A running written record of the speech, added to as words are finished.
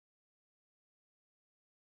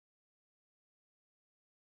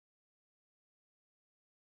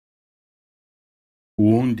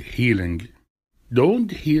Wound healing. The wound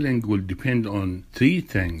healing will depend on three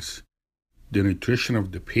things: the nutrition of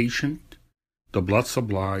the patient, the blood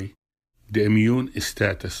supply, the immune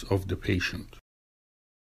status of the patient.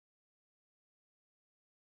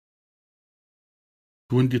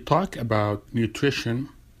 When they talk about nutrition,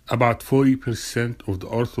 about 40% of the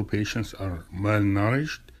ortho patients are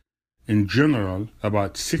malnourished. In general,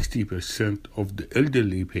 about 60% of the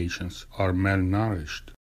elderly patients are malnourished.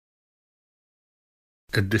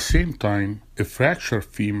 At the same time, a fractured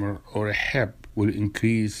femur or a hip will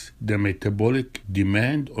increase the metabolic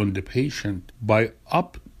demand on the patient by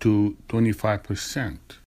up to 25%.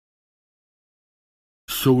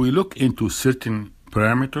 So we look into certain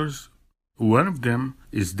parameters. One of them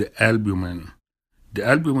is the albumin. The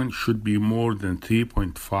albumin should be more than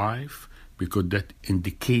 3.5 because that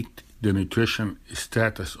indicates the nutrition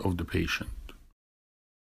status of the patient.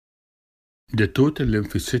 The total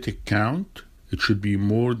lymphocytic count, it should be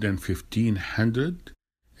more than 1,500,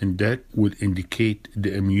 and that would indicate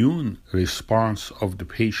the immune response of the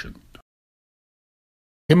patient.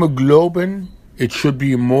 Hemoglobin, it should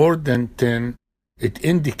be more than 10. It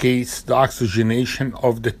indicates the oxygenation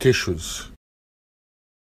of the tissues.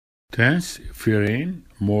 Transferrin,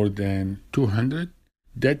 more than 200,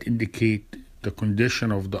 that indicates the condition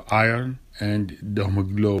of the iron and the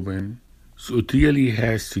hemoglobin. So it really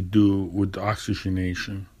has to do with the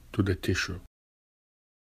oxygenation to the tissue.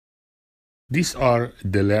 These are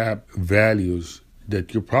the lab values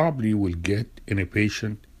that you probably will get in a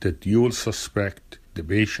patient that you will suspect the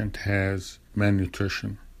patient has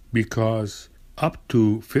malnutrition, because up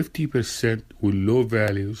to 50% with low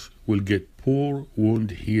values will get poor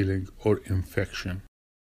wound healing or infection.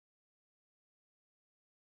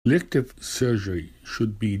 Elective surgery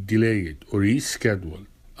should be delayed or rescheduled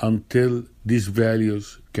until these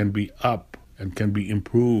values can be up and can be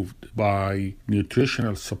improved by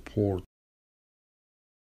nutritional support.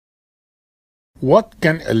 What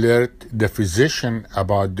can alert the physician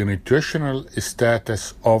about the nutritional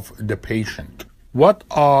status of the patient? What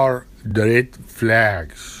are the red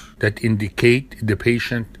flags that indicate the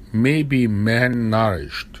patient may be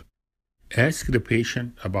malnourished? Ask the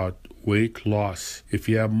patient about weight loss. If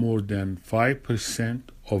you have more than 5%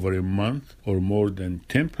 over a month or more than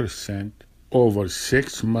 10% over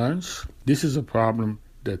 6 months, this is a problem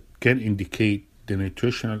that can indicate the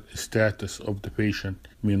nutritional status of the patient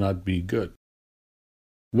may not be good.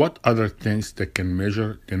 What other things that can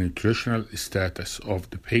measure the nutritional status of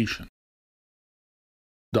the patient?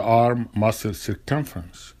 The arm muscle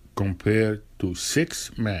circumference compared to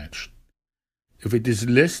 6 matched. If it is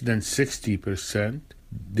less than 60%,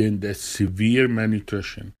 then that's severe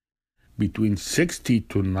malnutrition. Between 60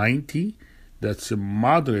 to 90, that's a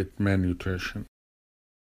moderate malnutrition.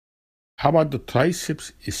 How about the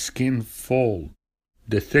triceps skin fold?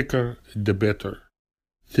 The thicker, the better.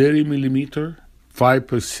 30 millimeter,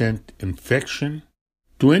 5% infection.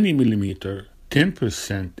 20 millimeter,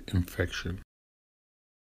 10% infection.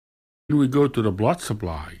 Then we go to the blood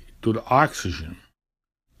supply, to the oxygen.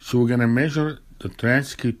 So we're going to measure the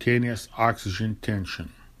transcutaneous oxygen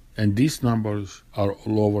tension. And these numbers are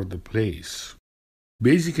all over the place.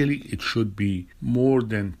 Basically, it should be more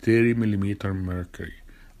than 30 millimeter mercury.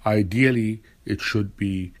 Ideally, it should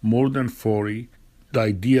be more than 40. The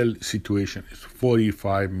ideal situation is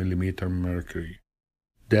 45 millimeter mercury.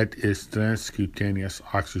 That is transcutaneous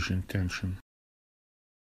oxygen tension.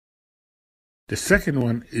 The second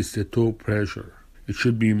one is the toe pressure. It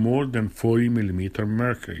should be more than 40 millimeter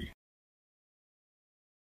mercury.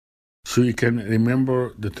 So you can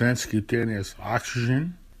remember the transcutaneous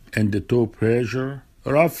oxygen and the toe pressure,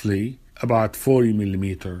 roughly about 40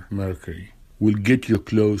 millimeter mercury, will get you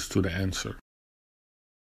close to the answer.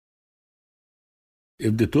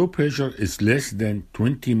 If the toe pressure is less than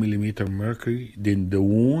 20 millimeter mercury, then the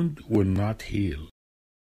wound will not heal.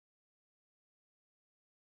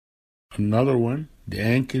 Another one, the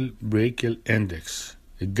ankle-brachial index.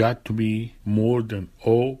 It got to be more than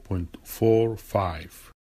 0.45.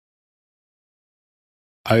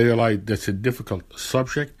 I realize that's a difficult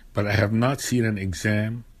subject, but I have not seen an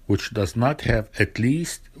exam which does not have at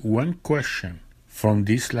least one question from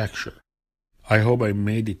this lecture. I hope I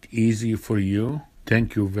made it easy for you.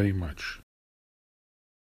 Thank you very much.